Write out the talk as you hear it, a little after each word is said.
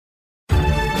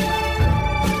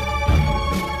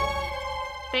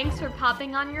Thanks for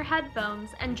popping on your headphones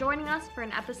and joining us for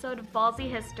an episode of Ballsy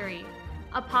History,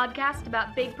 a podcast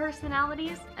about big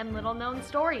personalities and little-known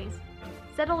stories.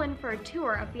 Settle in for a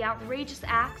tour of the outrageous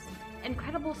acts,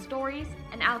 incredible stories,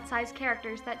 and outsized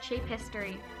characters that shape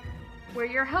history. We're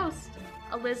your hosts,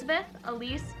 Elizabeth,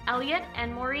 Elise, Elliot,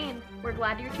 and Maureen. We're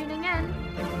glad you're tuning in.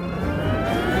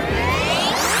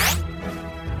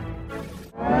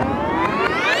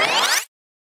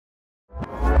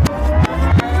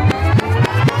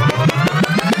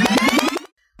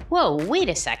 Whoa, wait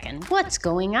a second, what's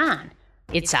going on?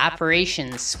 It's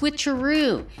Operation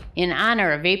Switcheroo in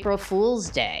honor of April Fool's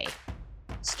Day.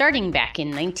 Starting back in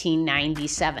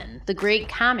 1997, the great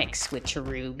comic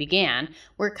Switcheroo began,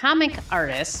 where comic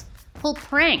artists pull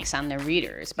pranks on their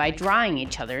readers by drawing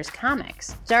each other's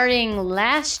comics. Starting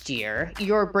last year,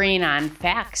 Your Brain on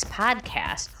Facts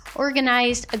podcast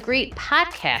organized a great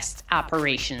podcast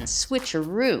operation,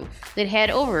 Switcheroo, that had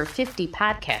over 50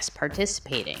 podcasts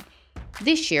participating.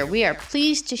 This year, we are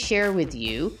pleased to share with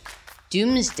you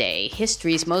Doomsday,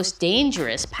 History's Most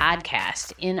Dangerous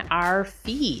podcast, in our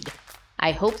feed.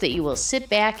 I hope that you will sit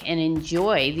back and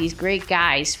enjoy these great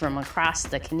guys from across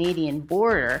the Canadian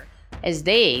border as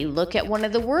they look at one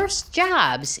of the worst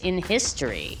jobs in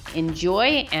history.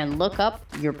 Enjoy and look up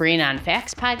Your Brain on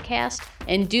Facts podcast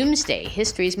and Doomsday,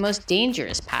 History's Most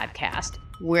Dangerous podcast,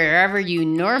 wherever you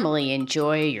normally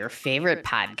enjoy your favorite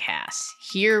podcasts.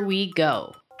 Here we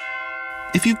go.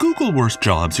 If you Google worst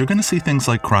jobs, you're going to see things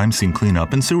like crime scene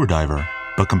cleanup and sewer diver.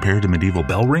 But compared to medieval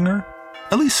bell ringer,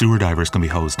 at least sewer divers can be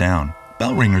hosed down.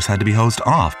 Bell ringers had to be hosed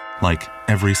off, like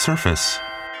every surface.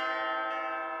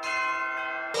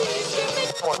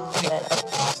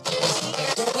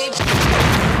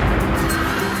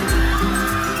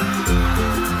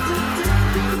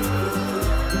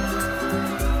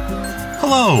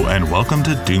 Hello, and welcome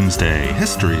to Doomsday,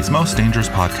 History's Most Dangerous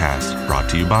podcast, brought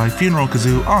to you by Funeral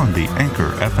Kazoo on the Anchor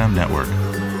FM network.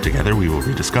 Together, we will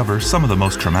rediscover some of the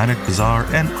most traumatic, bizarre,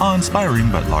 and awe-inspiring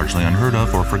but largely unheard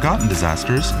of or forgotten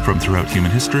disasters from throughout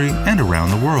human history and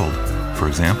around the world. For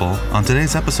example, on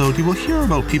today's episode, you will hear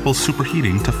about people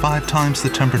superheating to 5 times the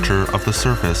temperature of the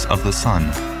surface of the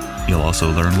sun. You'll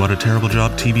also learn what a terrible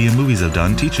job TV and movies have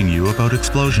done teaching you about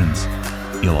explosions.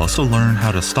 You'll also learn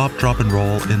how to stop, drop, and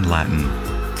roll in Latin.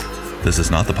 This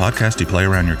is not the podcast you play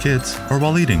around your kids, or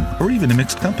while eating, or even in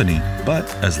mixed company, but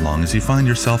as long as you find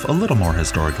yourself a little more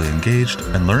historically engaged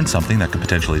and learn something that could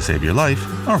potentially save your life,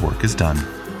 our work is done.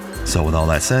 So with all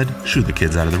that said, shoo the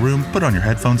kids out of the room, put on your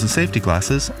headphones and safety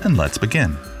glasses, and let's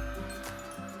begin.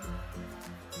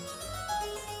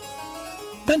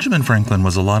 Benjamin Franklin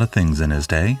was a lot of things in his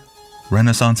day.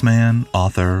 Renaissance man,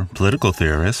 author, political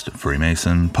theorist,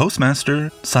 Freemason, postmaster,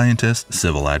 scientist,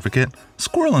 civil advocate,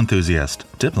 squirrel enthusiast,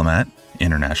 diplomat,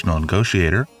 international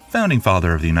negotiator, founding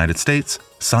father of the United States,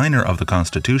 signer of the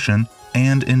Constitution,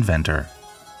 and inventor.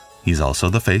 He's also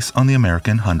the face on the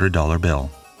American $100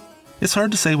 bill. It's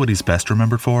hard to say what he's best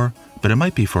remembered for, but it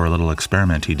might be for a little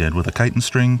experiment he did with a kite and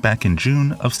string back in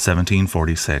June of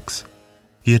 1746.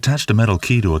 He attached a metal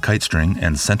key to a kite string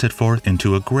and sent it forth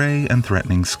into a gray and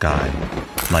threatening sky.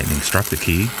 Lightning struck the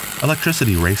key,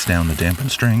 electricity raced down the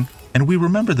dampened string, and we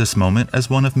remember this moment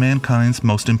as one of mankind's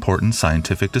most important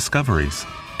scientific discoveries,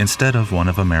 instead of one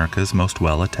of America's most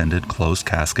well-attended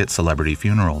closed-casket celebrity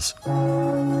funerals.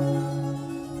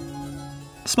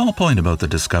 Small point about the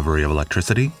discovery of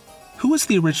electricity. Who was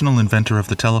the original inventor of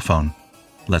the telephone?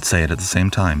 Let's say it at the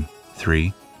same time.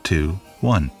 3, 2,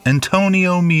 1.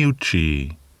 Antonio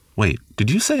Meucci. Wait,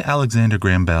 did you say Alexander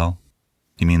Graham Bell?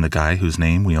 You mean the guy whose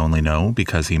name we only know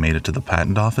because he made it to the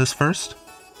patent office first?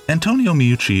 Antonio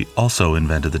Meucci also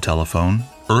invented the telephone,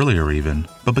 earlier even,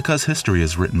 but because history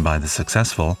is written by the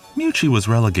successful, Meucci was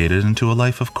relegated into a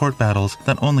life of court battles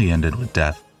that only ended with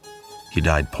death. He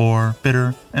died poor,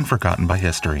 bitter, and forgotten by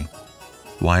history.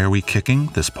 Why are we kicking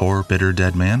this poor, bitter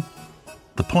dead man?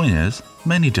 The point is,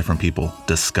 many different people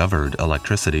discovered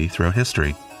electricity throughout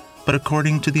history, but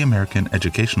according to the American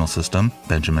educational system,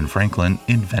 Benjamin Franklin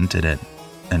invented it,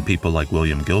 and people like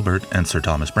William Gilbert and Sir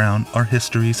Thomas Browne are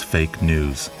history's fake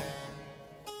news.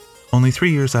 Only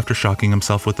 3 years after shocking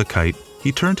himself with the kite,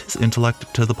 he turned his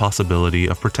intellect to the possibility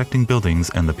of protecting buildings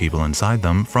and the people inside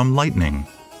them from lightning.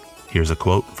 Here's a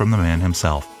quote from the man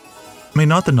himself. May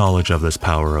not the knowledge of this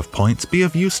power of points be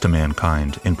of use to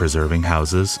mankind in preserving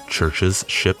houses, churches,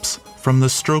 ships, from the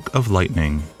stroke of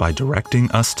lightning, by directing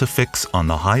us to fix on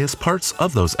the highest parts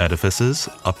of those edifices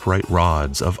upright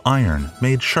rods of iron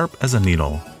made sharp as a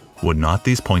needle? Would not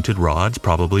these pointed rods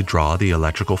probably draw the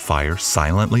electrical fire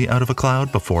silently out of a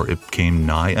cloud before it came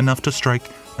nigh enough to strike,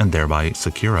 and thereby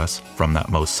secure us from that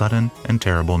most sudden and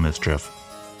terrible mischief?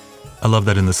 I love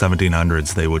that in the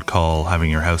 1700s they would call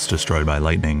having your house destroyed by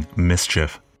lightning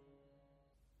mischief.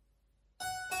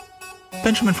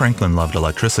 Benjamin Franklin loved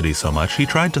electricity so much he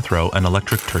tried to throw an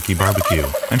electric turkey barbecue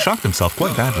and shocked himself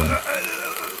quite badly.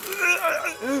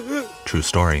 True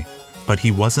story, but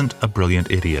he wasn't a brilliant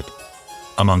idiot.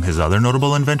 Among his other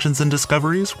notable inventions and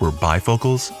discoveries were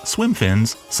bifocals, swim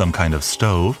fins, some kind of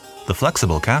stove, the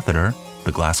flexible catheter,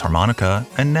 the glass harmonica,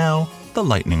 and now the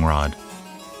lightning rod.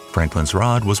 Franklin's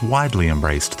rod was widely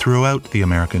embraced throughout the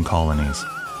American colonies.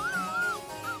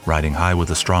 Riding high with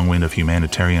the strong wind of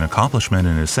humanitarian accomplishment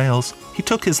in his sails, he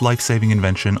took his life-saving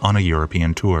invention on a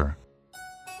European tour.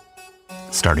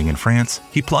 Starting in France,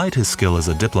 he plied his skill as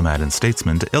a diplomat and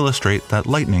statesman to illustrate that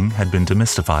lightning had been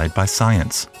demystified by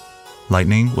science.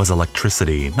 Lightning was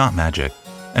electricity, not magic,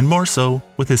 and more so,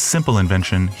 with his simple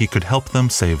invention, he could help them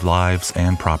save lives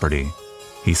and property.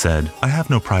 He said, "I have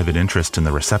no private interest in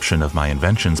the reception of my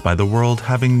inventions by the world,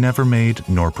 having never made,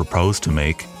 nor proposed to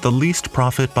make, the least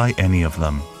profit by any of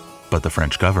them." But the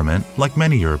French government, like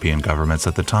many European governments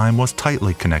at the time, was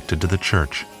tightly connected to the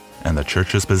church, and the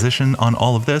church's position on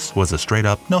all of this was a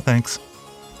straight-up no thanks.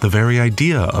 The very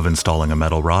idea of installing a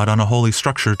metal rod on a holy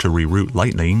structure to reroute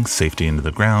lightning safety into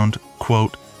the ground,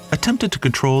 quote, attempted to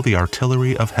control the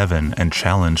artillery of heaven and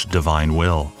challenge divine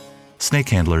will. Snake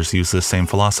handlers use this same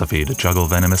philosophy to juggle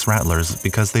venomous rattlers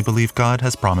because they believe God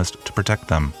has promised to protect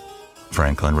them.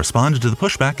 Franklin responded to the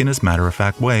pushback in his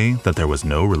matter-of-fact way that there was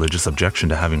no religious objection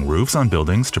to having roofs on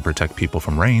buildings to protect people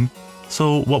from rain,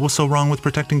 so what was so wrong with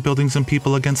protecting buildings and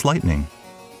people against lightning?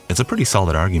 It's a pretty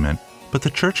solid argument, but the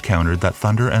church countered that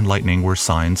thunder and lightning were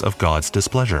signs of God's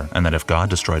displeasure, and that if God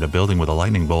destroyed a building with a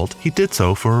lightning bolt, he did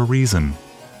so for a reason.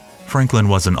 Franklin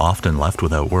wasn't often left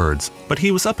without words, but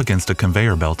he was up against a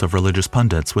conveyor belt of religious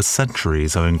pundits with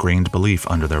centuries of ingrained belief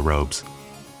under their robes.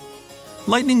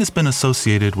 Lightning has been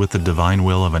associated with the divine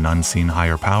will of an unseen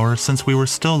higher power since we were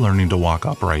still learning to walk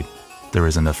upright. There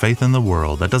isn't a faith in the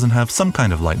world that doesn't have some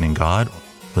kind of lightning god.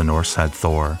 The Norse had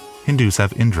Thor, Hindus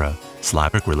have Indra,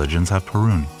 Slavic religions have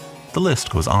Perun. The list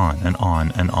goes on and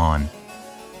on and on.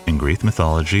 In Greek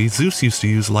mythology, Zeus used to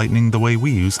use lightning the way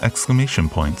we use exclamation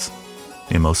points.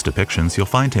 In most depictions, you'll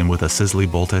find him with a sizzly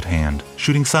bolt at hand,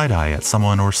 shooting side-eye at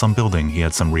someone or some building he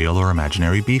had some real or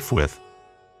imaginary beef with.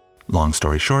 Long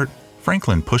story short,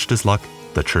 Franklin pushed his luck,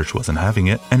 the church wasn't having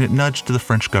it, and it nudged the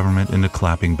French government into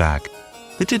clapping back.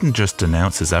 They didn't just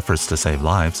denounce his efforts to save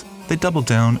lives, they doubled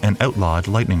down and outlawed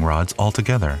lightning rods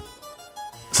altogether.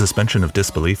 Suspension of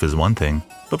disbelief is one thing,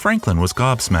 but Franklin was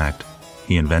gobsmacked.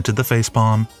 He invented the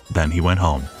facepalm, then he went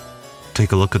home.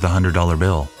 Take a look at the $100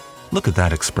 bill. Look at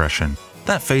that expression.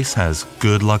 That face has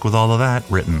 "good luck with all of that"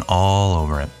 written all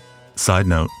over it. Side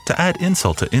note, to add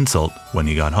insult to insult, when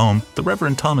he got home, the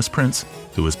Reverend Thomas Prince,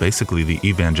 who was basically the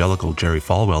evangelical Jerry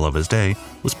Falwell of his day,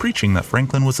 was preaching that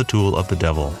Franklin was a tool of the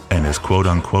devil, and his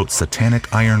quote-unquote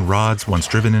satanic iron rods once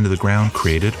driven into the ground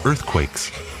created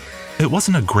earthquakes. It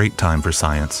wasn't a great time for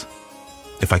science.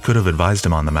 If I could have advised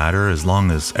him on the matter, as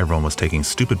long as everyone was taking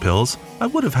stupid pills, I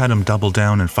would have had him double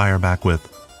down and fire back with,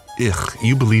 "Ugh,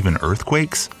 you believe in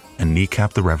earthquakes?" and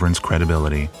kneecap the Reverend's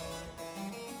credibility.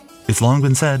 It's long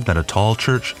been said that a tall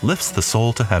church lifts the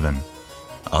soul to heaven.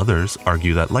 Others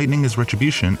argue that lightning is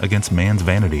retribution against man's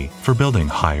vanity for building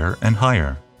higher and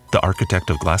higher. The architect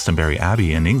of Glastonbury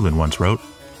Abbey in England once wrote,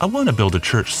 "I want to build a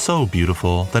church so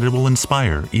beautiful that it will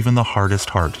inspire even the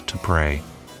hardest heart to pray."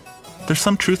 There's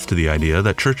some truth to the idea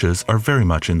that churches are very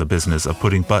much in the business of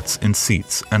putting butts in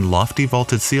seats, and lofty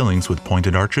vaulted ceilings with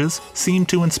pointed arches seem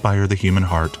to inspire the human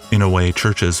heart in a way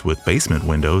churches with basement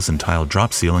windows and tiled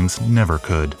drop ceilings never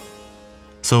could.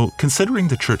 So, considering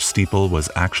the church steeple was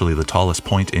actually the tallest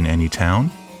point in any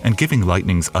town, and giving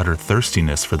lightning's utter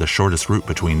thirstiness for the shortest route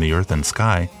between the earth and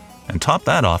sky, and top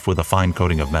that off with a fine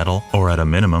coating of metal, or at a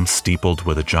minimum steepled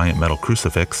with a giant metal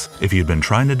crucifix, if you'd been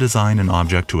trying to design an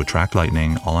object to attract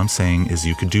lightning, all I'm saying is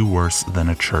you could do worse than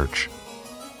a church.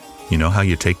 You know how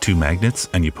you take two magnets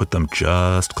and you put them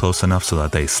just close enough so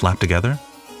that they slap together?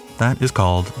 That is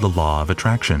called the law of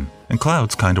attraction, and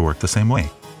clouds kind of work the same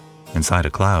way. Inside a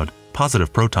cloud,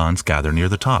 positive protons gather near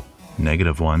the top,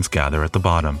 negative ones gather at the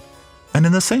bottom. And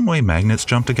in the same way magnets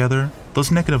jump together,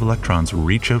 those negative electrons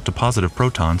reach out to positive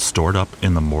protons stored up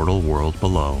in the mortal world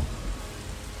below.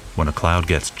 When a cloud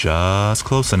gets just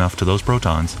close enough to those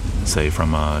protons, say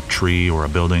from a tree or a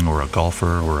building or a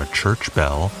golfer or a church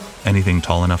bell, anything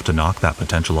tall enough to knock that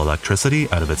potential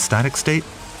electricity out of its static state,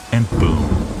 and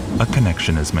boom, a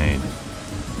connection is made.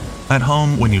 At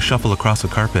home, when you shuffle across a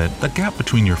carpet, the gap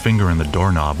between your finger and the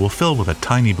doorknob will fill with a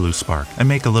tiny blue spark and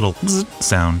make a little bzzz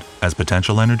sound as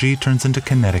potential energy turns into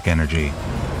kinetic energy.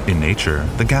 In nature,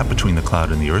 the gap between the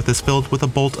cloud and the Earth is filled with a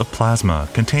bolt of plasma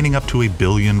containing up to 1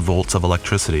 billion volts of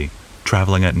electricity,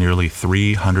 traveling at nearly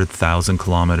 300,000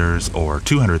 kilometers or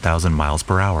 200,000 miles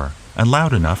per hour, and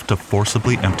loud enough to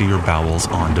forcibly empty your bowels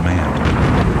on demand.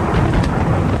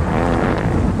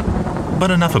 But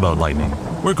enough about lightning.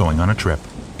 We're going on a trip.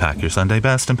 Pack your Sunday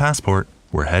best and passport.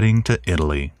 We're heading to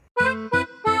Italy.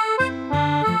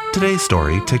 Today's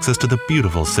story takes us to the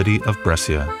beautiful city of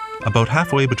Brescia, about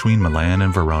halfway between Milan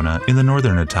and Verona in the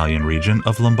northern Italian region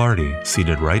of Lombardy,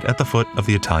 seated right at the foot of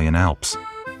the Italian Alps.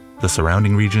 The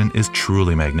surrounding region is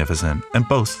truly magnificent and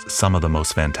boasts some of the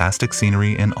most fantastic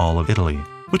scenery in all of Italy,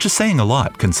 which is saying a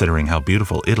lot considering how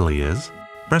beautiful Italy is.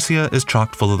 Brescia is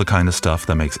chock full of the kind of stuff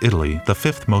that makes Italy the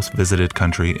 5th most visited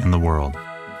country in the world.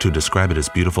 To describe it as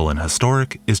beautiful and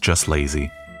historic is just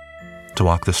lazy. To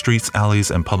walk the streets,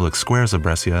 alleys, and public squares of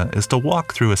Brescia is to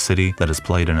walk through a city that has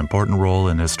played an important role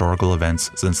in historical events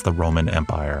since the Roman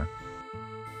Empire.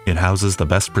 It houses the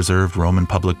best preserved Roman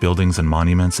public buildings and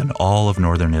monuments in all of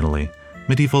northern Italy.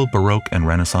 Medieval, Baroque, and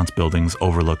Renaissance buildings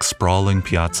overlook sprawling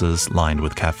piazzas lined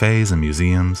with cafes and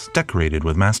museums, decorated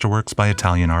with masterworks by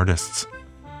Italian artists.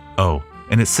 Oh,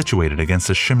 and it's situated against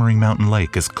a shimmering mountain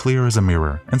lake as clear as a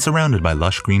mirror and surrounded by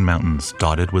lush green mountains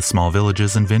dotted with small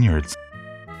villages and vineyards.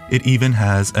 It even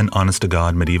has an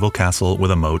honest-to-God medieval castle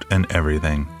with a moat and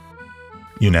everything.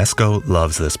 UNESCO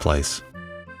loves this place.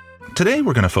 Today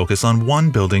we're going to focus on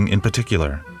one building in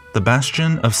particular, the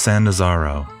Bastion of San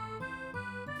Nazaro.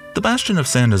 The Bastion of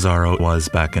San Nazaro was,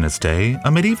 back in its day,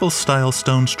 a medieval-style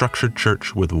stone-structured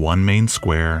church with one main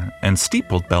square and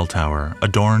steepled bell tower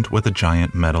adorned with a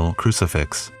giant metal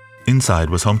crucifix. Inside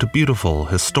was home to beautiful,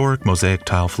 historic mosaic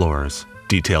tile floors,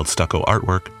 detailed stucco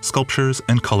artwork, sculptures,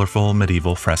 and colorful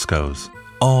medieval frescoes.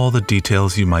 All the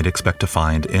details you might expect to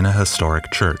find in a historic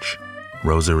church.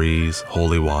 Rosaries,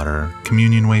 holy water,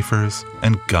 communion wafers,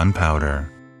 and gunpowder.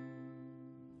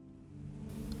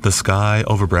 The sky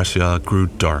over Brescia grew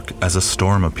dark as a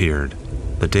storm appeared.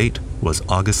 The date was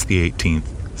August the 18th,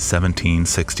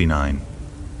 1769.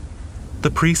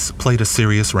 The priests played a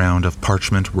serious round of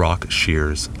parchment rock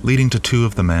shears, leading to 2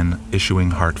 of the men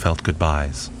issuing heartfelt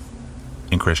goodbyes.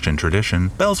 In Christian tradition,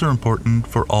 bells are important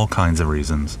for all kinds of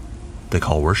reasons. They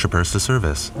call worshippers to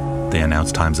service. They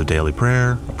announce times of daily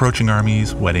prayer, approaching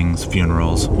armies, weddings,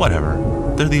 funerals, whatever.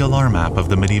 They're the alarm app of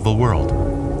the medieval world.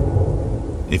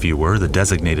 If you were the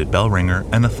designated bell ringer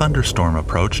and a thunderstorm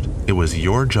approached, it was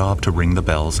your job to ring the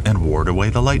bells and ward away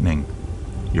the lightning.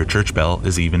 Your church bell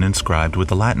is even inscribed with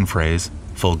the Latin phrase,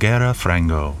 fulgere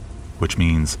frango, which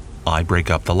means, I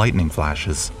break up the lightning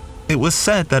flashes. It was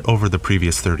said that over the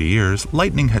previous 30 years,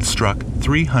 lightning had struck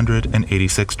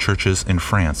 386 churches in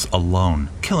France alone,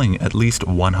 killing at least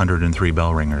 103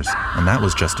 bell ringers, and that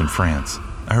was just in France.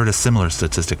 I heard a similar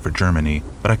statistic for Germany,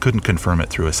 but I couldn't confirm it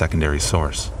through a secondary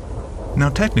source. Now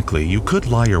technically, you could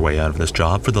lie your way out of this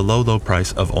job for the low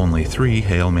price of only 3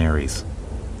 Hail Marys.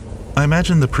 I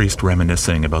imagine the priest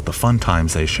reminiscing about the fun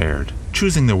times they shared,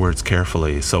 choosing their words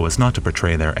carefully so as not to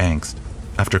portray their angst.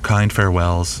 After kind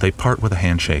farewells, they part with a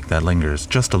handshake that lingers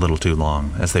just a little too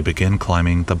long as they begin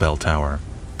climbing the bell tower,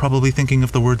 probably thinking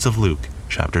of the words of Luke,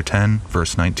 chapter 10,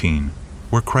 verse 19,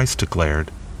 where Christ declared,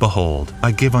 Behold,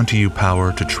 I give unto you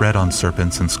power to tread on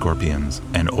serpents and scorpions,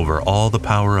 and over all the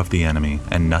power of the enemy,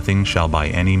 and nothing shall by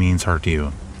any means hurt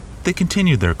you. They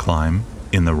continued their climb,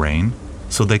 in the rain,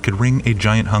 so they could ring a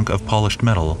giant hunk of polished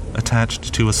metal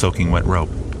attached to a soaking wet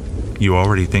rope. You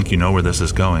already think you know where this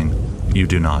is going. You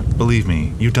do not. Believe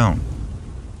me, you don't.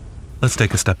 Let's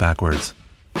take a step backwards.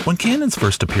 When cannons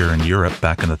first appear in Europe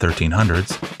back in the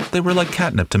 1300s, they were like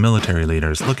catnip to military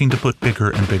leaders looking to put bigger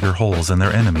and bigger holes in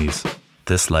their enemies.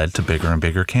 This led to bigger and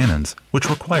bigger cannons, which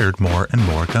required more and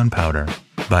more gunpowder.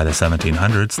 By the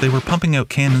 1700s, they were pumping out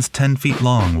cannons 10 feet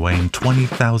long, weighing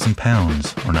 20,000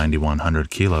 pounds, or 9,100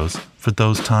 kilos, for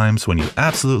those times when you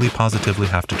absolutely positively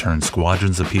have to turn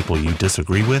squadrons of people you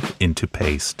disagree with into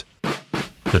paste.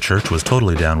 The church was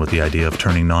totally down with the idea of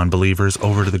turning non-believers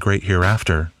over to the great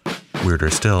hereafter. Weirder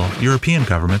still, European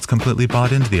governments completely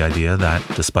bought into the idea that,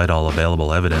 despite all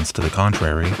available evidence to the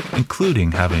contrary,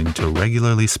 including having to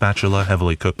regularly spatula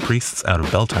heavily cooked priests out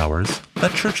of bell towers,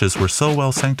 that churches were so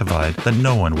well sanctified that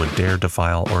no one would dare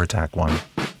defile or attack one,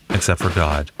 except for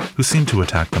God, who seemed to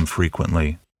attack them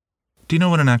frequently. Do you know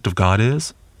what an act of God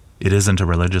is? It isn't a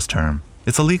religious term.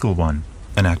 It's a legal one.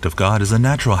 An act of God is a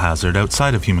natural hazard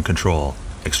outside of human control,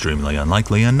 extremely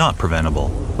unlikely and not preventable,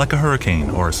 like a hurricane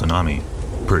or a tsunami.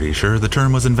 Pretty sure the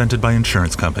term was invented by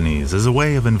insurance companies as a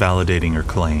way of invalidating your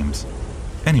claims.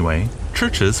 Anyway,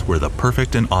 churches were the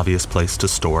perfect and obvious place to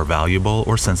store valuable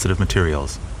or sensitive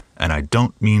materials, and I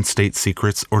don't mean state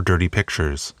secrets or dirty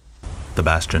pictures. The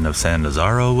bastion of San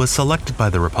Lazzaro was selected by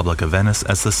the Republic of Venice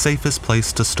as the safest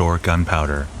place to store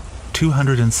gunpowder.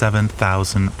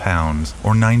 207,000 pounds,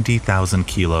 or 90,000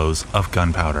 kilos of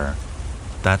gunpowder.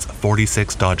 That's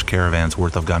 46 Dodge Caravans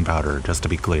worth of gunpowder, just to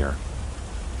be clear.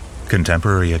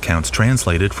 Contemporary accounts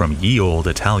translated from ye olde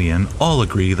Italian all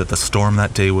agree that the storm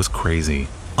that day was crazy.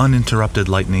 Uninterrupted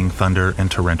lightning, thunder, and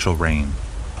torrential rain.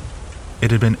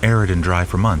 It had been arid and dry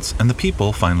for months, and the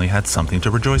people finally had something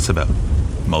to rejoice about.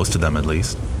 Most of them, at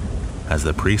least. As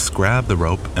the priests grabbed the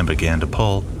rope and began to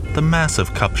pull, the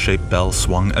massive cup-shaped bell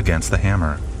swung against the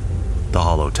hammer. The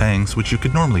hollow tangs, which you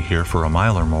could normally hear for a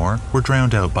mile or more, were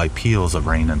drowned out by peals of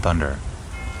rain and thunder.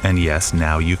 And yes,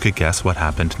 now you could guess what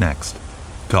happened next.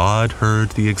 God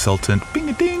heard the exultant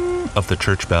bing-a-ding of the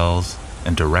church bells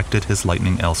and directed his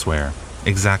lightning elsewhere,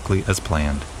 exactly as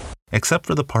planned. Except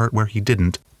for the part where he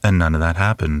didn't, and none of that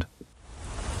happened.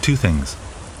 Two things.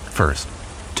 First,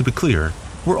 to be clear,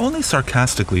 we're only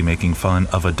sarcastically making fun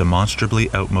of a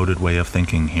demonstrably outmoded way of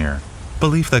thinking here.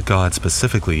 Belief that God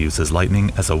specifically uses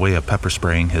lightning as a way of pepper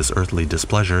spraying his earthly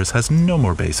displeasures has no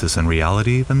more basis in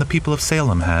reality than the people of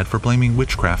Salem had for blaming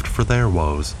witchcraft for their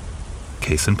woes.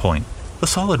 Case in point, the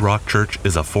Solid Rock Church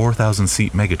is a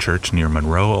 4,000-seat megachurch near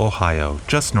Monroe, Ohio,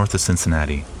 just north of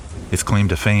Cincinnati. Its claim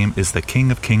to fame is the King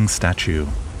of Kings statue.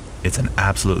 It's an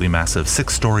absolutely massive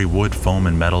 6-story wood, foam,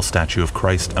 and metal statue of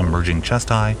Christ emerging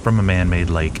chest-high from a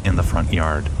man-made lake in the front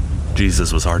yard.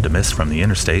 Jesus was hard to miss from the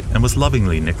interstate and was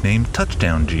lovingly nicknamed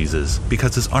Touchdown Jesus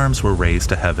because his arms were raised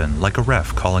to heaven like a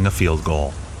ref calling a field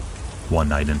goal. One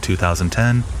night in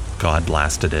 2010, God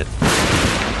blasted it.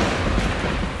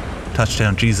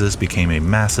 Touchdown Jesus became a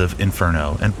massive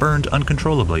inferno and burned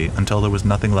uncontrollably until there was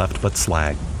nothing left but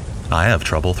slag. I have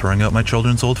trouble throwing out my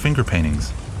children's old finger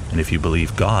paintings, and if you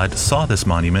believe God saw this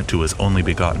monument to his only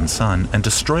begotten Son and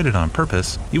destroyed it on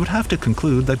purpose, you would have to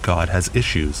conclude that God has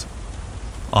issues.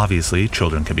 Obviously,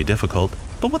 children can be difficult,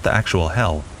 but what the actual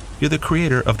hell? You're the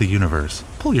creator of the universe.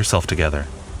 Pull yourself together.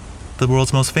 The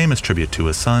world's most famous tribute to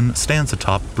his son stands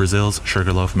atop Brazil's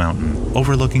Sugarloaf Mountain,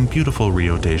 overlooking beautiful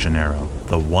Rio de Janeiro,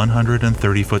 the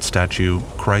 130-foot statue,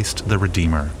 Christ the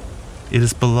Redeemer. It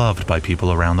is beloved by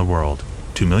people around the world.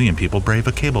 2 million people brave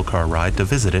a cable car ride to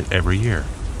visit it every year.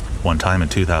 One time in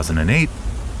 2008,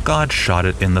 God shot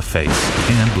it in the face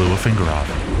and blew a finger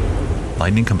off.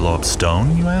 Lightning can blow up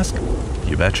stone, you ask?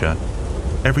 You betcha.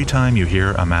 Every time you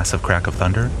hear a massive crack of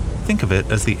thunder, think of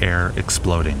it as the air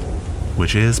exploding,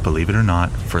 which is, believe it or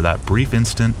not, for that brief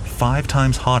instant, 5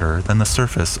 times hotter than the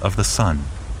surface of the sun.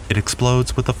 It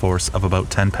explodes with the force of about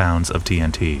 10 pounds of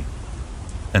TNT.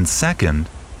 And second,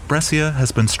 Brescia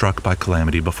has been struck by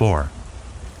calamity before.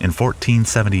 In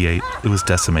 1478, it was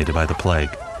decimated by the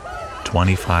plague.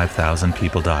 25,000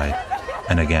 people died.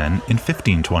 And again in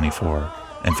 1524,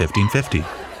 and 1550,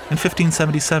 and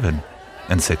 1577,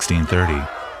 and 1630.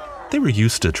 They were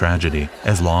used to tragedy,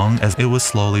 as long as it was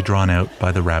slowly drawn out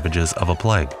by the ravages of a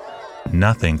plague.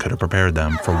 Nothing could have prepared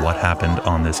them for what happened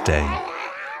on this day.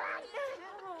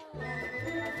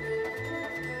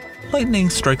 Lightning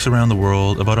strikes around the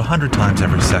world about 100 times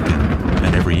every second,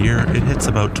 and every year it hits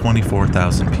about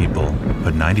 24,000 people,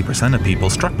 but 90% of people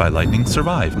struck by lightning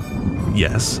survive.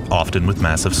 Yes, often with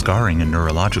massive scarring and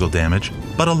neurological damage,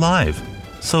 but alive.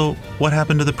 So, what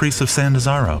happened to the priests of San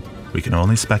Lazzaro? We can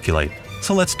only speculate,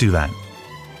 so let's do that.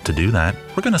 To do that,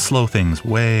 we're going to slow things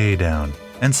way down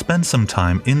and spend some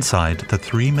time inside the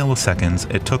 3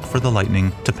 milliseconds it took for the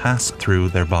lightning to pass through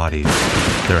their bodies.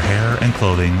 Their hair and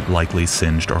clothing likely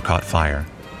singed or caught fire.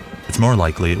 It's more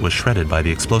likely it was shredded by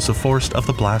the explosive force of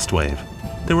the blast wave.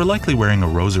 They were likely wearing a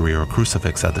rosary or a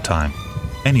crucifix at the time.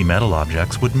 Any metal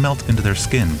objects would melt into their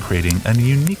skin, creating a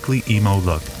uniquely emo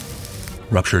look.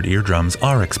 Ruptured eardrums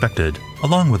are expected,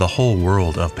 along with a whole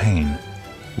world of pain.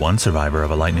 One survivor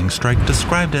of a lightning strike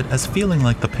described it as feeling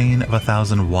like the pain of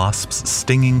 1,000 wasps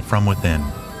stinging from within.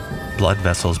 Blood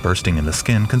vessels bursting in the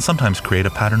skin can sometimes create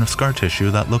a pattern of scar tissue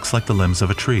that looks like the limbs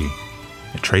of a tree.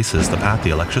 It traces the path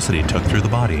the electricity took through the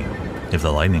body. If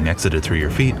the lightning exited through your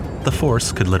feet, the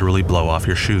force could literally blow off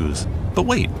your shoes. But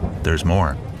wait, there's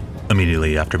more.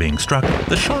 Immediately after being struck,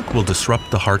 the shock will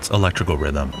disrupt the heart's electrical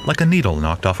rhythm, like a needle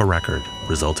knocked off a record,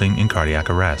 resulting in cardiac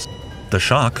arrest. The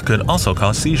shock could also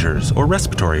cause seizures or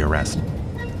respiratory arrest.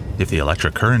 If the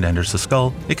electric current enters the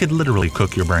skull, it could literally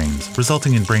cook your brains,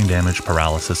 resulting in brain damage,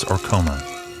 paralysis, or coma.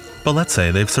 But let's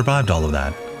say they've survived all of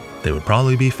that. They would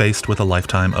probably be faced with a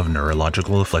lifetime of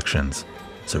neurological afflictions.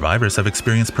 Survivors have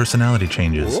experienced personality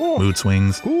changes, mood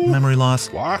swings, memory loss,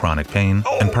 chronic pain,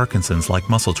 and Parkinson's-like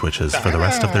muscle twitches for the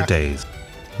rest of their days.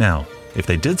 Now, if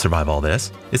they did survive all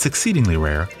this, it's exceedingly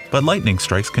rare, but lightning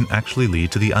strikes can actually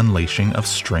lead to the unleashing of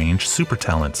strange super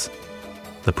talents.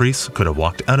 The priests could have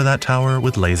walked out of that tower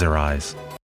with laser eyes.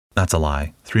 That's a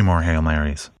lie. 3 more Hail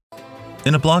Marys.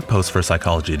 In a blog post for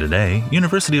Psychology Today,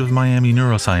 University of Miami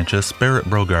neuroscientist Barrett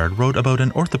Brogard wrote about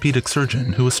an orthopedic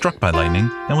surgeon who was struck by lightning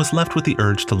and was left with the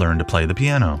urge to learn to play the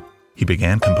piano. He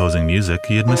began composing music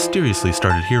he had mysteriously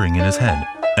started hearing in his head,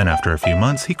 and after a few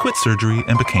months he quit surgery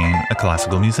and became a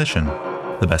classical musician.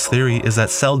 The best theory is that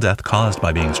cell death caused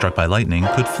by being struck by lightning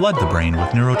could flood the brain with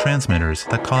neurotransmitters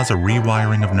that cause a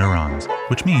rewiring of neurons,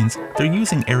 which means they're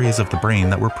using areas of the brain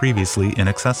that were previously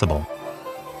inaccessible.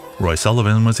 Roy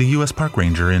Sullivan was a U.S. park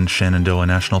ranger in Shenandoah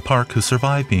National Park who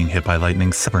survived being hit by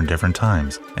lightning 7 different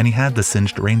times, and he had the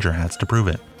singed ranger hats to prove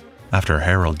it. After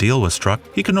Harold Deal was struck,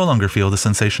 he could no longer feel the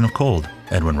sensation of cold.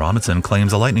 Edwin Robinson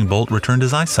claims a lightning bolt returned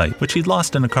his eyesight, which he'd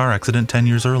lost in a car accident 10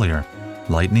 years earlier.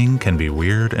 Lightning can be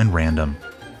weird and random.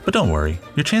 But don't worry,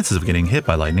 your chances of getting hit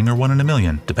by lightning are 1 in a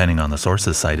million, depending on the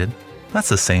sources cited. That's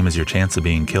the same as your chance of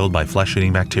being killed by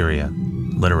flesh-eating bacteria.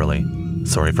 Literally.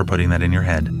 Sorry for putting that in your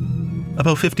head.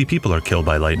 About 50 people are killed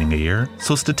by lightning a year,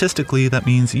 so statistically that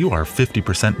means you are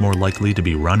 50% more likely to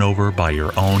be run over by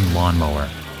your own lawnmower.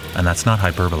 And that's not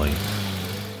hyperbole.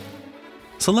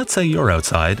 So let's say you're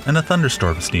outside and a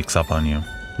thunderstorm sneaks up on you.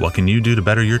 What can you do to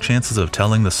better your chances of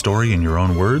telling the story in your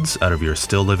own words out of your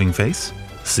still living face?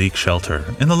 Seek shelter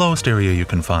in the lowest area you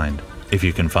can find. If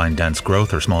you can find dense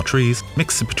growth or small trees,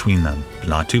 mix it between them, but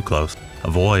not too close.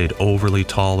 Avoid overly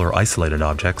tall or isolated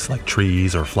objects like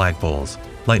trees or flagpoles.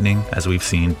 Lightning, as we've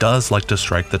seen, does like to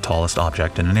strike the tallest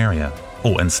object in an area.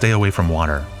 Oh, and stay away from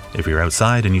water. If you're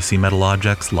outside and you see metal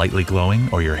objects lightly glowing,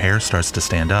 or your hair starts to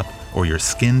stand up, or your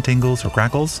skin tingles or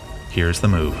crackles, here's the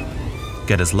move.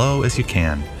 Get as low as you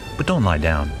can, but don't lie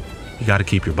down. You gotta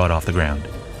keep your butt off the ground.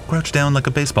 Crouch down like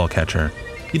a baseball catcher.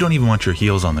 You don't even want your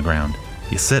heels on the ground.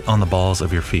 You sit on the balls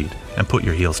of your feet and put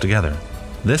your heels together.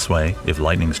 This way, if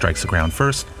lightning strikes the ground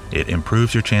first, it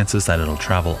improves your chances that it'll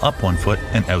travel up 1 foot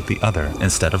and out the other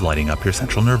instead of lighting up your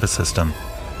central nervous system.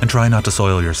 And try not to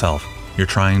soil yourself. You're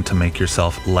trying to make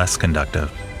yourself less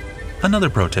conductive. Another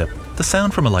pro tip, the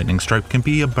sound from a lightning strike can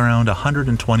be around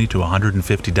 120 to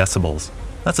 150 decibels.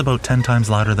 That's about 10 times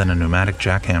louder than a pneumatic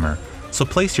jackhammer. So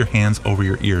place your hands over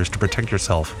your ears to protect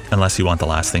yourself, unless you want the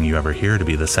last thing you ever hear to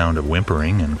be the sound of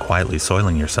whimpering and quietly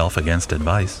soiling yourself against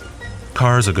advice.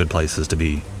 Cars are good places to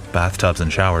be. Bathtubs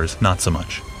and showers, not so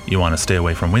much. You want to stay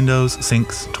away from windows,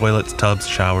 sinks, toilets, tubs,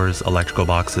 showers, electrical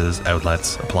boxes,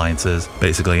 outlets, appliances.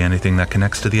 Basically anything that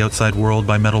connects to the outside world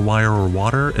by metal wire or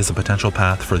water is a potential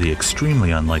path for the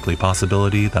extremely unlikely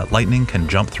possibility that lightning can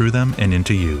jump through them and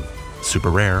into you.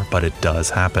 Super rare, but it does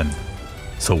happen.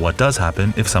 So what does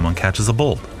happen if someone catches a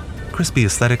bolt? Crispy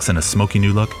aesthetics and a smoky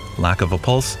new look, lack of a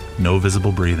pulse, no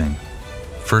visible breathing.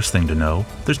 First thing to know,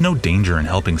 there's no danger in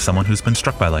helping someone who's been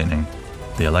struck by lightning.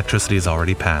 The electricity is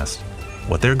already passed.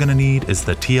 What they're going to need is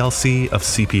the TLC of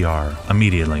CPR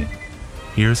immediately.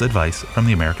 Here's advice from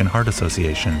the American Heart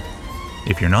Association.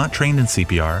 If you're not trained in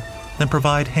CPR, then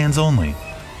provide hands only.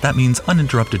 That means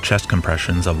uninterrupted chest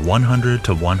compressions of 100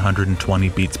 to 120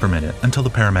 beats per minute until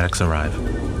the paramedics arrive.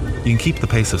 You can keep the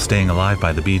pace of staying alive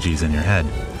by the Bee Gees in your head.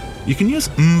 You can use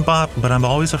bop, but I'm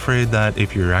always afraid that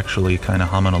if you're actually kind of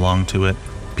humming along to it,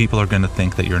 people are going to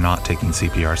think that you're not taking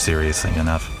CPR seriously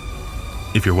enough.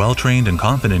 If you're well trained and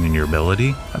confident in your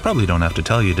ability, I probably don't have to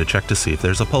tell you to check to see if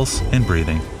there's a pulse and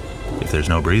breathing. If there's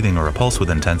no breathing or a pulse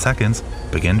within 10 seconds,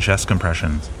 begin chest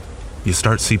compressions. You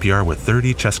start CPR with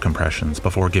 30 chest compressions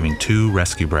before giving 2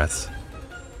 rescue breaths.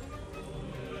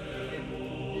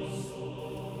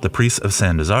 The priests of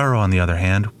San Nazaro, on the other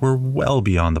hand, were well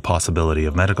beyond the possibility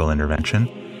of medical intervention.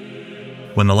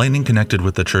 When the lightning connected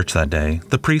with the church that day,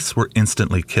 the priests were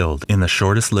instantly killed in the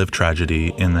shortest-lived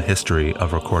tragedy in the history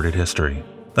of recorded history.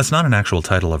 That's not an actual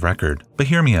title of record, but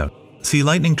hear me out. See,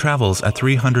 lightning travels at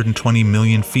 320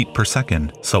 million feet per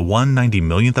second, so 1/90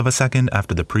 millionth of a second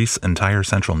after the priest's entire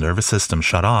central nervous system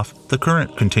shut off, the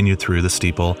current continued through the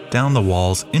steeple, down the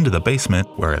walls, into the basement,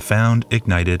 where it found,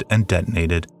 ignited, and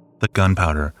detonated the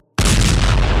gunpowder.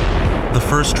 The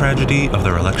first tragedy of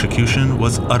their electrocution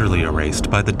was utterly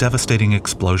erased by the devastating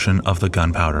explosion of the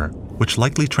gunpowder, which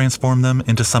likely transformed them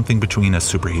into something between a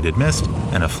superheated mist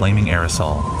and a flaming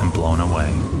aerosol and blown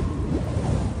away.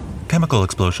 Chemical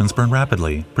explosions burn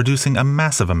rapidly, producing a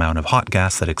massive amount of hot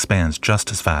gas that expands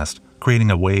just as fast, creating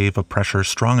a wave of pressure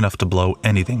strong enough to blow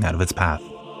anything out of its path.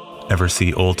 Ever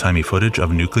see old-timey footage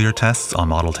of nuclear tests on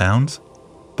model towns?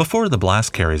 Before the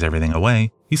blast carries everything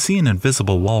away, you see an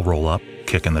invisible wall roll up,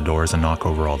 kick in the doors and knock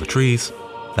over all the trees.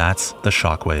 That's the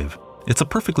shockwave. It's a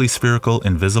perfectly spherical,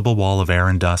 invisible wall of air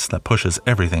and dust that pushes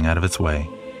everything out of its way.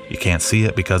 You can't see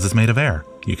it because it's made of air.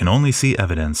 You can only see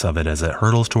evidence of it as it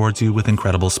hurtles towards you with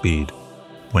incredible speed.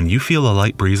 When you feel a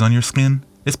light breeze on your skin,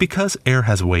 it's because air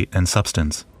has weight and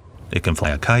substance. It can fly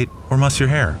a kite, or muss your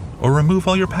hair, or remove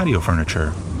all your patio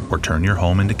furniture, or turn your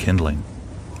home into kindling.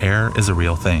 Air is a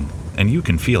real thing, and you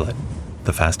can feel it.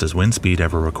 The fastest wind speed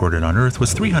ever recorded on Earth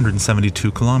was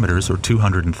 372 kilometers or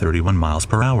 231 miles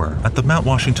per hour at the Mount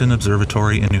Washington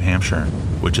Observatory in New Hampshire,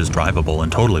 which is drivable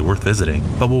and totally worth visiting,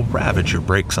 but will ravage your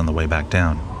brakes on the way back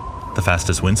down. The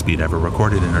fastest wind speed ever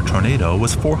recorded in a tornado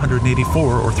was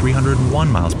 484 or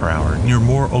 301 miles per hour near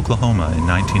Moore, Oklahoma in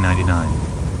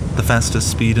 1999. The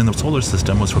fastest speed in the solar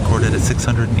system was recorded at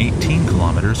 618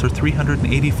 kilometers or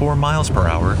 384 miles per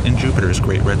hour in Jupiter's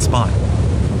Great Red Spot.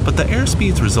 But the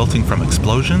airspeeds resulting from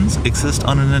explosions exist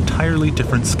on an entirely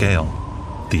different scale.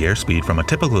 The airspeed from a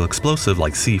typical explosive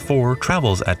like C4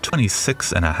 travels at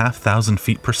 26,500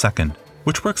 feet per second,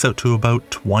 which works out to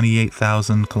about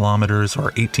 28,000 kilometers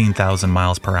or 18,000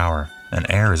 miles per hour, and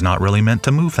air is not really meant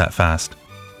to move that fast.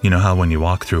 You know how when you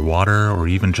walk through water or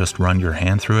even just run your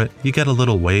hand through it, you get a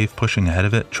little wave pushing ahead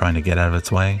of it trying to get out of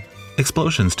its way?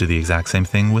 Explosions do the exact same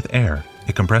thing with air.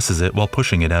 It compresses it while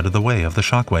pushing it out of the way of the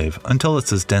shockwave until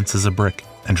it's as dense as a brick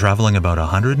and traveling about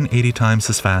 180 times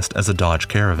as fast as a Dodge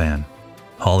Caravan.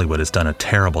 Hollywood has done a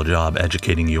terrible job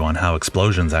educating you on how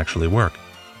explosions actually work.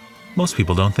 Most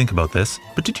people don't think about this,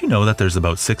 but did you know that there's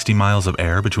about 60 miles of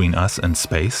air between us and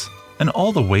space? And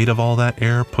all the weight of all that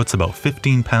air puts about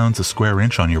 15 pounds a square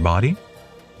inch on your body?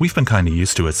 We've been kinda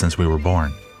used to it since we were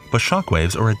born, but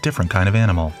shockwaves are a different kind of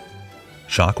animal.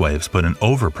 Shockwaves put an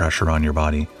overpressure on your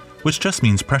body, which just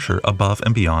means pressure above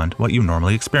and beyond what you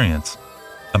normally experience.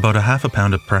 About a half a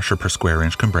pound of pressure per square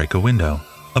inch can break a window.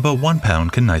 About 1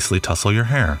 pound can nicely tussle your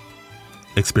hair.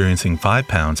 Experiencing 5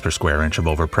 pounds per square inch of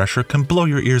overpressure can blow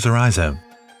your ears or eyes out.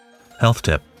 Health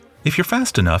tip: if you're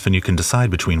fast enough and you can decide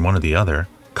between one or the other,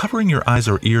 covering your eyes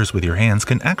or ears with your hands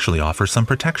can actually offer some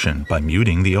protection by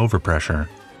muting the overpressure.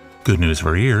 Good news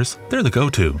for ears, they're the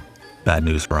go-to. Bad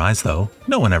news for eyes though,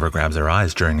 no one ever grabs their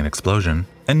eyes during an explosion,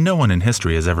 and no one in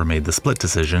history has ever made the split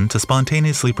decision to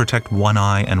spontaneously protect one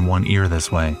eye and one ear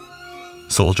this way.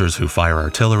 Soldiers who fire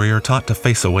artillery are taught to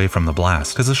face away from the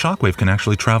blast because a shockwave can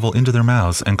actually travel into their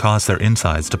mouths and cause their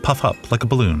insides to puff up like a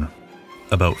balloon.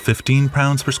 About 15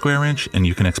 pounds per square inch and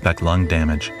you can expect lung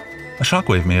damage. A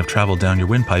shockwave may have traveled down your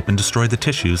windpipe and destroyed the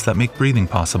tissues that make breathing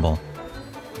possible.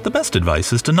 The best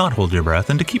advice is to not hold your breath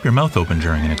and to keep your mouth open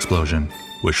during an explosion,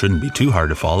 which shouldn't be too hard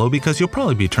to follow because you'll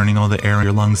probably be turning all the air in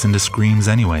your lungs into screams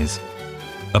anyways.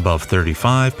 Above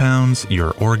 35 pounds,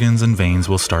 your organs and veins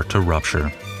will start to rupture.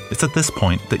 It's at this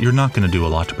point that you're not going to do a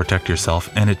lot to protect yourself,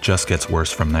 and it just gets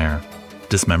worse from there.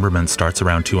 Dismemberment starts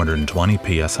around 220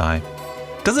 psi.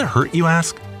 Does it hurt, you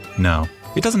ask? No,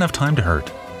 it doesn't have time to hurt.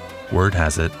 Word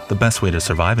has it, the best way to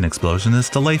survive an explosion is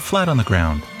to lay flat on the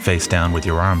ground, face down with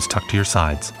your arms tucked to your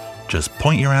sides. Just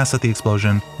point your ass at the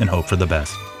explosion and hope for the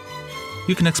best.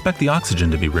 You can expect the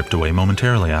oxygen to be ripped away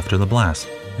momentarily after the blast,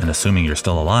 and assuming you're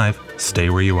still alive, stay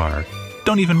where you are.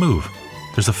 Don't even move.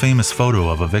 There's a famous photo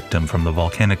of a victim from the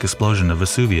volcanic explosion of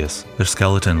Vesuvius. Their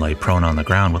skeleton lay prone on the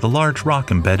ground with a large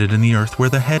rock embedded in the earth where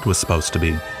the head was supposed to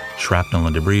be. Shrapnel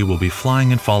and debris will be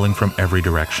flying and falling from every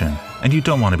direction, and you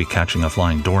don't want to be catching a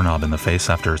flying doorknob in the face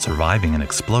after surviving an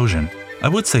explosion. I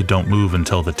would say don't move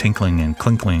until the tinkling and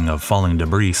clinkling of falling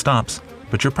debris stops,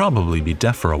 but you'll probably be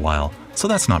deaf for a while, so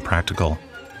that's not practical.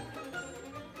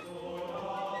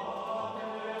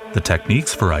 The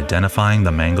techniques for identifying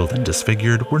the mangled and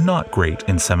disfigured were not great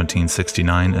in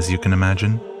 1769, as you can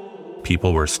imagine.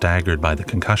 People were staggered by the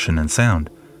concussion and sound.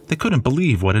 They couldn't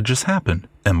believe what had just happened,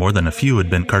 and more than a few had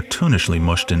been cartoonishly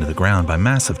mushed into the ground by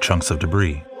massive chunks of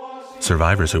debris.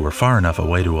 Survivors who were far enough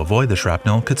away to avoid the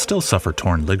shrapnel could still suffer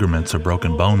torn ligaments or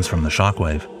broken bones from the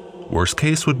shockwave. Worst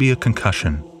case would be a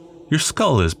concussion. Your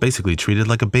skull is basically treated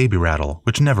like a baby rattle,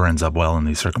 which never ends up well in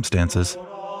these circumstances.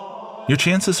 Your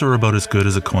chances are about as good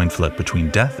as a coin flip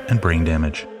between death and brain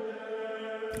damage.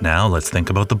 Now let's think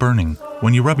about the burning.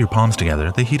 When you rub your palms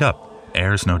together, they heat up.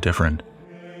 Air's no different.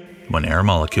 When air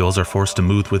molecules are forced to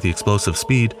move with the explosive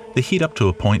speed, they heat up to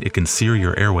a point it can sear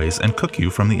your airways and cook you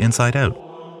from the inside out.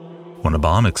 When a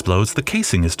bomb explodes, the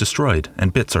casing is destroyed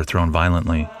and bits are thrown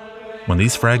violently. When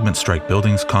these fragments strike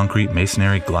buildings, concrete,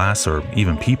 masonry, glass, or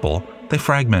even people, they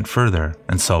fragment further,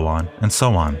 and so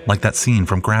on, like that scene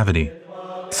from Gravity.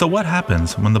 So what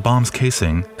happens when the bomb's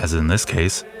casing, as in this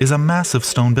case, is a massive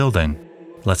stone building?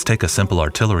 Let's take a simple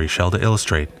artillery shell to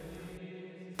illustrate.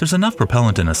 There's enough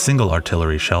propellant in a single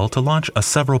artillery shell to launch a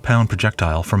several-pound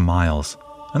projectile for miles,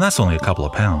 and that's only a couple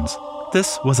of pounds.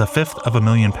 This was 1/5 of a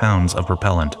million pounds of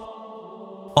propellant.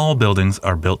 All buildings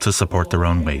are built to support their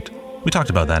own weight. We talked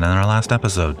about that in our last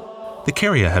episode. They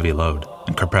carry a heavy load,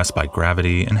 and compressed by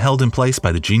gravity and held in place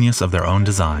by the genius of their own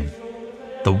design.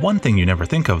 The one thing you never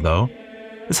think of, though,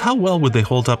 is how well would they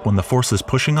hold up when the forces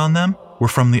pushing on them were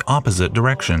from the opposite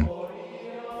direction.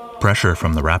 Pressure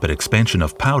from the rapid expansion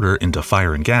of powder into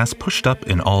fire and gas pushed up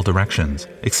in all directions,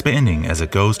 expanding as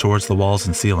it goes towards the walls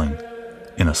and ceiling.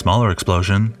 In a smaller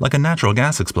explosion, like a natural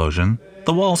gas explosion,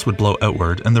 the walls would blow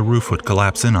outward and the roof would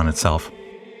collapse in on itself.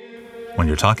 When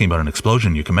you're talking about an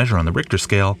explosion you can measure on the Richter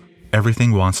scale,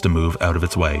 everything wants to move out of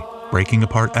its way, breaking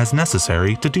apart as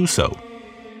necessary to do so.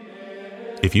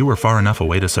 If you were far enough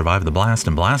away to survive the blast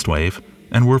and blast wave,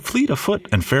 and were fleet of foot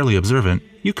and fairly observant,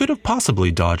 you could have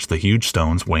possibly dodged the huge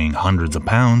stones weighing hundreds of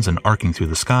pounds and arcing through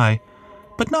the sky,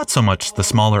 but not so much the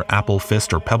smaller apple,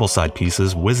 fist, or pebble-sized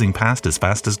pieces whizzing past as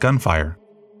fast as gunfire.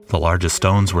 The largest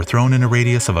stones were thrown in a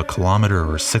radius of 1 kilometer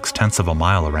or 0.6 of a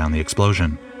mile around the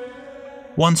explosion.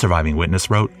 One surviving witness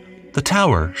wrote, "The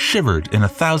tower shivered in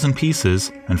 1,000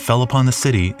 pieces and fell upon the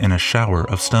city in a shower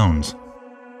of stones."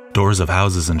 Doors of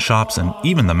houses and shops and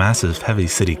even the massive heavy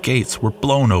city gates were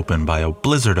blown open by a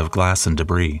blizzard of glass and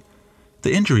debris.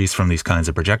 The injuries from these kinds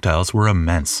of projectiles were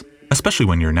immense, especially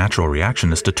when your natural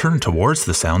reaction is to turn towards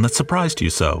the sound that surprised you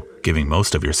so, giving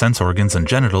most of your sense organs and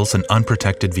genitals an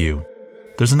unprotected view.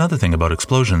 There's another thing about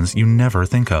explosions you never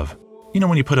think of. You know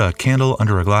when you put a candle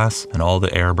under a glass and all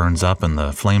the air burns up and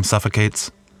the flame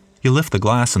suffocates? You lift the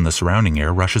glass and the surrounding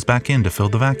air rushes back in to fill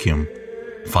the vacuum.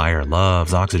 Fire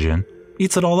loves oxygen,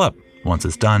 eats it all up. Once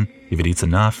it's done, if it eats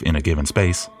enough in a given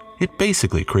space, it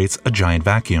basically creates a giant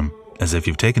vacuum, as if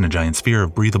you've taken a giant sphere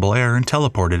of breathable air and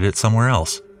teleported it somewhere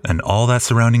else. And all that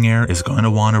surrounding air is going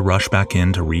to want to rush back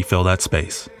in to refill that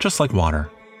space, just like water.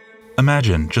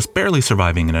 Imagine just barely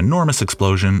surviving an enormous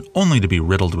explosion only to be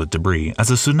riddled with debris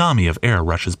as a tsunami of air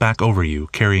rushes back over you,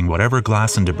 carrying whatever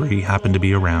glass and debris happened to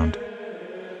be around.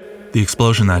 The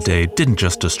explosion that day didn't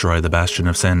just destroy the bastion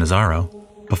of San Nazaro.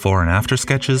 Before and after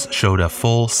sketches showed a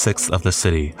full 1/6 of the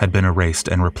city had been erased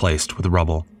and replaced with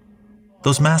rubble.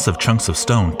 Those massive chunks of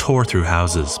stone tore through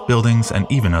houses, buildings, and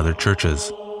even other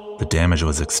churches. The damage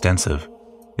was extensive.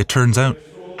 It turns out,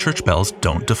 church bells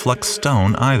don't deflect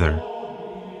stone either.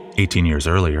 18 years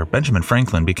earlier, Benjamin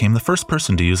Franklin became the first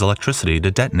person to use electricity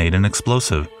to detonate an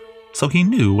explosive, so he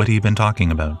knew what he'd been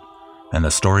talking about, and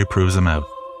the story proves him out.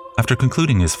 After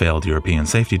concluding his failed European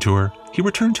safety tour, he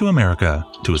returned to America,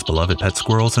 to his beloved pet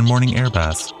squirrels and morning air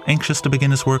baths, anxious to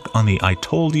begin his work on the I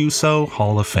Told You So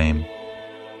Hall of Fame.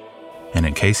 And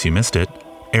in case you missed it,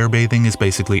 airbathing is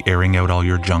basically airing out all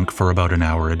your junk for about an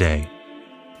hour a day.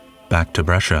 Back to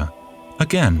Brescia.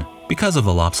 Again, because of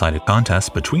the lopsided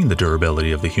contest between the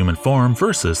durability of the human form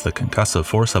versus the concussive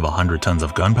force of 100 tons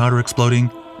of gunpowder exploding,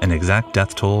 an exact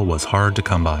death toll was hard to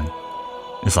come by.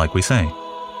 It's like we say,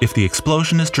 if the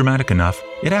explosion is dramatic enough,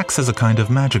 it acts as a kind of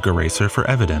magic eraser for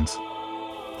evidence.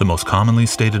 The most commonly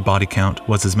stated body count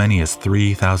was as many as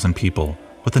 3,000 people,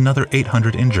 with another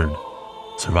 800 injured.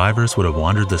 Survivors would have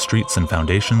wandered the streets and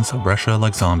foundations of Brescia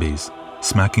like zombies,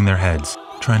 smacking their heads,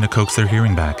 trying to coax their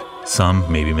hearing back.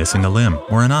 Some maybe missing a limb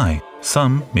or an eye.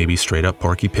 Some maybe straight up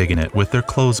Porky Pigging it with their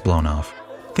clothes blown off.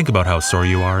 Think about how sore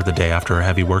you are the day after a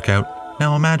heavy workout.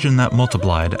 Now imagine that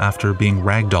multiplied after being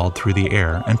ragdolled through the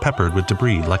air and peppered with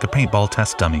debris like a paintball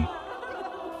test dummy.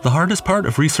 The hardest part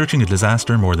of researching a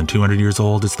disaster more than 200 years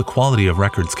old is the quality of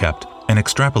records kept and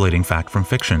extrapolating fact from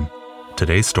fiction.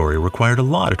 Today's story required a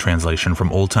lot of translation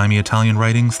from old-timey Italian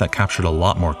writings that captured a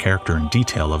lot more character and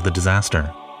detail of the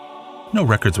disaster. No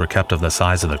records were kept of the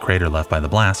size of the crater left by the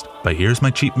blast, but here's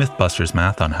my cheap Mythbusters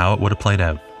math on how it would have played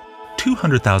out.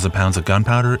 200,000 pounds of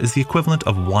gunpowder is the equivalent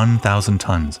of 1,000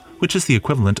 tons, which is the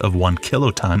equivalent of 1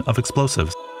 kiloton of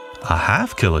explosives. A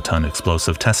half-kiloton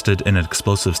explosive tested in an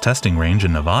explosives testing range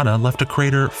in Nevada left a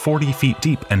crater 40 feet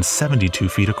deep and 72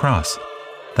 feet across.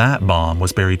 That bomb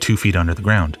was buried 2 feet under the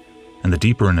ground, and the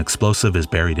deeper an explosive is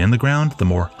buried in the ground, the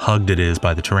more hugged it is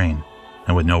by the terrain.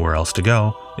 And with nowhere else to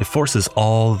go, it forces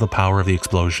all of the power of the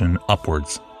explosion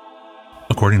upwards.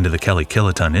 According to the Kelly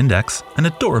Kiloton Index, an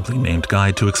adorably named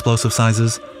guide to explosive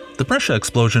sizes, the Brescia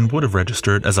explosion would have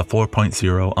registered as a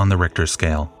 4.0 on the Richter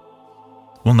scale.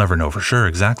 We'll never know for sure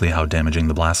exactly how damaging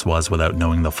the blast was without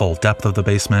knowing the full depth of the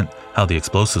basement, how the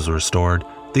explosives were stored,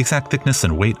 the exact thickness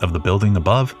and weight of the building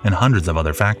above, and hundreds of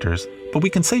other factors, but we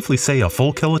can safely say a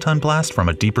full kiloton blast from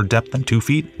a deeper depth than 2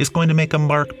 feet is going to make a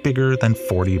mark bigger than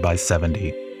 40 by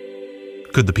 70.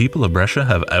 Could the people of Brescia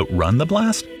have outrun the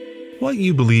blast? What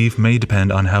you believe may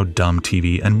depend on how dumb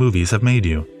TV and movies have made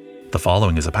you. The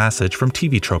following is a passage from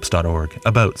tvtropes.org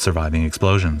about surviving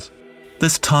explosions.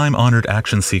 This time-honored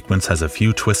action sequence has a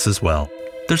few twists as well.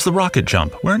 There's the rocket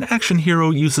jump, where an action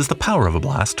hero uses the power of a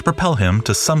blast to propel him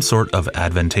to some sort of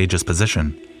advantageous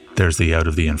position. There's the Out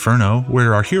of the Inferno,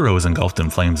 where our hero is engulfed in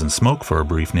flames and smoke for a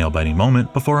brief nail-biting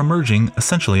moment before emerging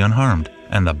essentially unharmed.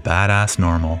 And the Badass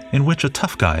Normal, in which a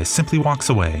tough guy simply walks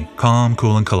away, calm,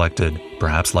 cool, and collected,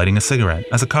 perhaps lighting a cigarette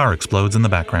as a car explodes in the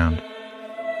background.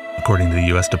 According to the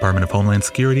U.S. Department of Homeland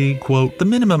Security, quote, the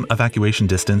minimum evacuation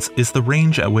distance is the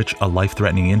range at which a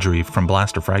life-threatening injury from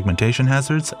blast or fragmentation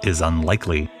hazards is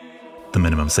unlikely. The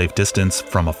minimum safe distance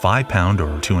from a 5-pound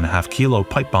or 2.5-kilo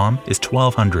pipe bomb is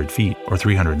 1,200 feet or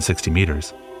 360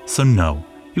 meters. So no,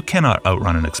 you cannot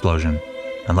outrun an explosion,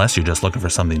 unless you're just looking for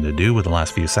something to do with the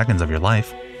last few seconds of your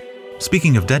life.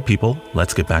 Speaking of dead people,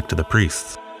 let's get back to the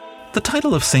priests. The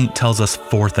title of saint tells us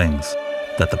 4 things: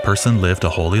 that the person lived a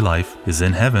holy life, is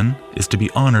in heaven, is to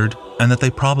be honored, and that they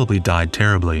probably died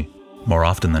terribly. More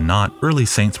often than not, early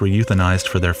saints were euthanized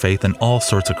for their faith in all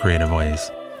sorts of creative ways.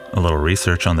 A little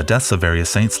research on the deaths of various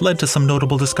saints led to some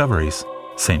notable discoveries.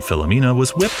 Saint Philomena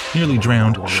was whipped, nearly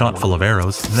drowned, shot full of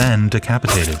arrows, then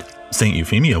decapitated. Saint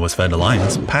Euphemia was fed to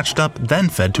lions, patched up, then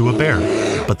fed to a bear.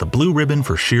 But the blue ribbon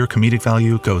for sheer comedic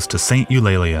value goes to Saint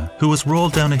Eulalia, who was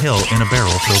rolled down a hill in a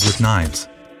barrel filled with knives.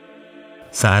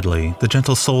 Sadly, the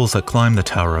gentle souls that climbed the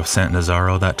Tower of San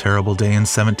Nazaro that terrible day in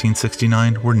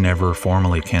 1769 were never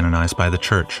formally canonized by the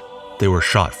Church. They were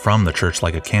shot from the Church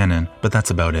like a cannon, but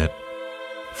that's about it.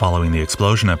 Following the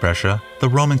explosion at Brescia, the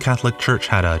Roman Catholic Church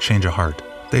had a change of heart.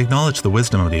 They acknowledged the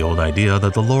wisdom of the old idea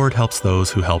that the Lord helps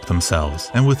those who help themselves,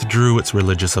 and withdrew its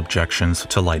religious objections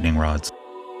to lightning rods.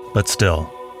 But still,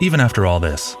 even after all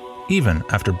this, even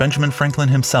after Benjamin Franklin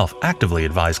himself actively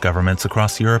advised governments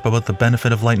across Europe about the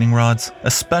benefit of lightning rods,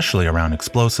 especially around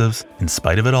explosives, in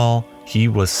spite of it all, he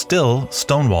was still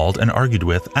stonewalled and argued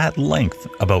with at length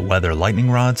about whether lightning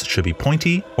rods should be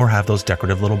pointy or have those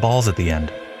decorative little balls at the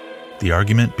end. The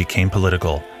argument became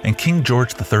political, and King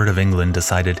George III of England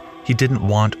decided he didn't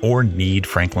want or need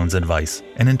Franklin's advice,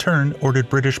 and in turn ordered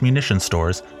British munition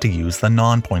stores to use the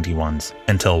non-pointy ones,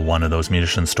 until one of those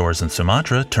munition stores in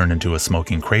Sumatra turned into a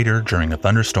smoking crater during a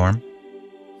thunderstorm.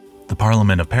 The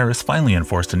Parliament of Paris finally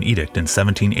enforced an edict in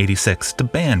 1786 to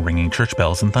ban ringing church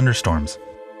bells in thunderstorms.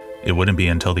 It wouldn't be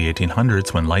until the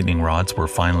 1800s when lightning rods were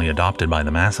finally adopted by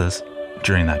the masses.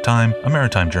 During that time, a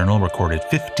maritime journal recorded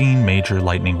 15 major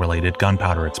lightning-related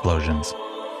gunpowder explosions.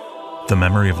 The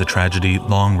memory of the tragedy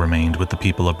long remained with the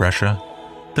people of Brescia.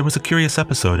 There was a curious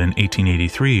episode in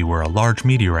 1883 where a large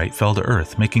meteorite fell to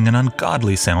Earth, making an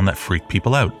ungodly sound that freaked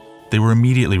people out. They were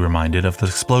immediately reminded of the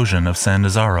explosion of San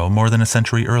Nazaro more than a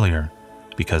century earlier,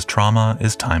 because trauma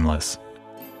is timeless.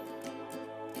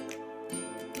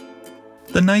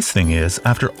 The nice thing is,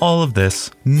 after all of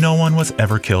this, no one was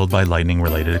ever killed by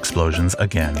lightning-related explosions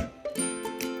again.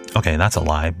 Okay, that's a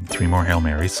lie. 3 more Hail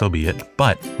Marys, so be it.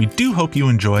 But we do hope you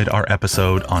enjoyed our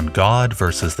episode on God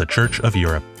versus the Church of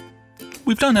Europe.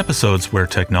 We've done episodes where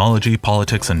technology,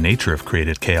 politics, and nature have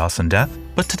created chaos and death,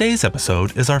 but today's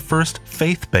episode is our first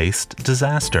faith-based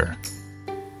disaster.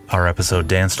 Our episode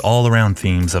danced all around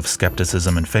themes of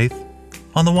skepticism and faith.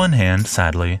 On the one hand,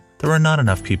 sadly, there are not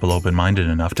enough people open-minded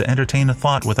enough to entertain a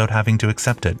thought without having to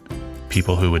accept it.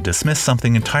 People who would dismiss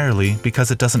something entirely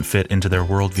because it doesn't fit into their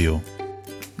worldview.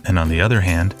 And on the other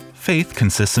hand, faith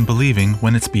consists in believing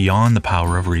when it's beyond the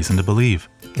power of reason to believe.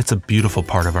 It's a beautiful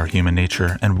part of our human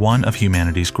nature and one of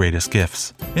humanity's greatest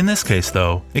gifts. In this case,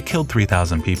 though, it killed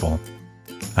 3,000 people.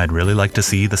 I'd really like to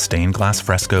see the stained glass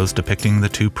frescoes depicting the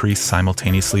 2 priests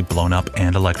simultaneously blown up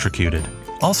and electrocuted.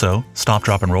 Also, stop,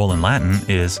 drop, and roll in Latin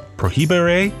is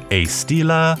prohibere e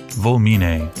stilla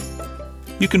volmine.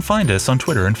 You can find us on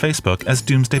Twitter and Facebook as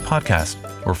Doomsday Podcast,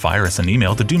 or fire us an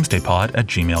email to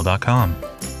doomsdaypod@gmail.com.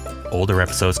 Older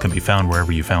episodes can be found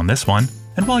wherever you found this one,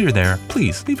 and while you're there,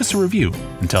 please leave us a review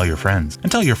and tell your friends.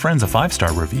 And tell your friends a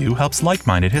 5-star review helps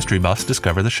like-minded history buffs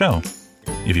discover the show.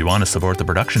 If you want to support the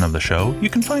production of the show, you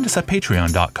can find us at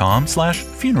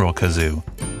patreon.com/funeralkazoo.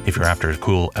 If you're after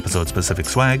cool episode-specific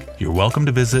swag, you're welcome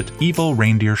to visit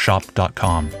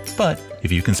evilreindeershop.com. But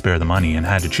if you can spare the money and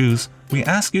had to choose, we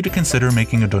ask you to consider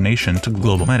making a donation to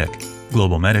Global Medic.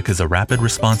 Global Medic is a rapid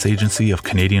response agency of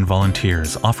Canadian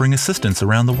volunteers offering assistance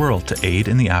around the world to aid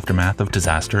in the aftermath of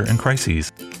disaster and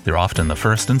crises. They're often the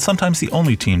first and sometimes the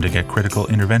only team to get critical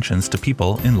interventions to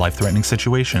people in life-threatening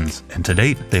situations. And to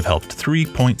date, they've helped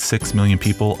 3.6 million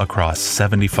people across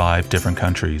 75 different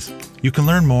countries. You can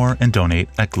learn more and donate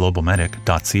at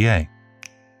globalmedic.ca.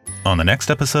 On the next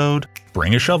episode,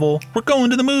 bring a shovel, we're going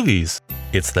to the movies.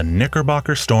 It's the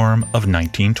Knickerbocker Storm of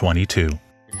 1922.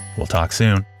 We'll talk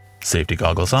soon. Safety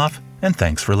goggles off, and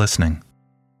thanks for listening.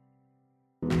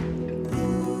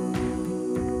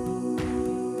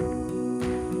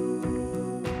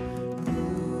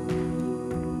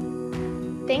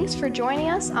 thanks for joining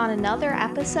us on another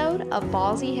episode of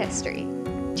Ballsy History.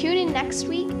 Tune in next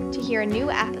week to hear a new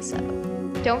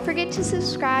episode. Don't forget to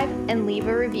subscribe and leave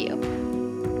a review.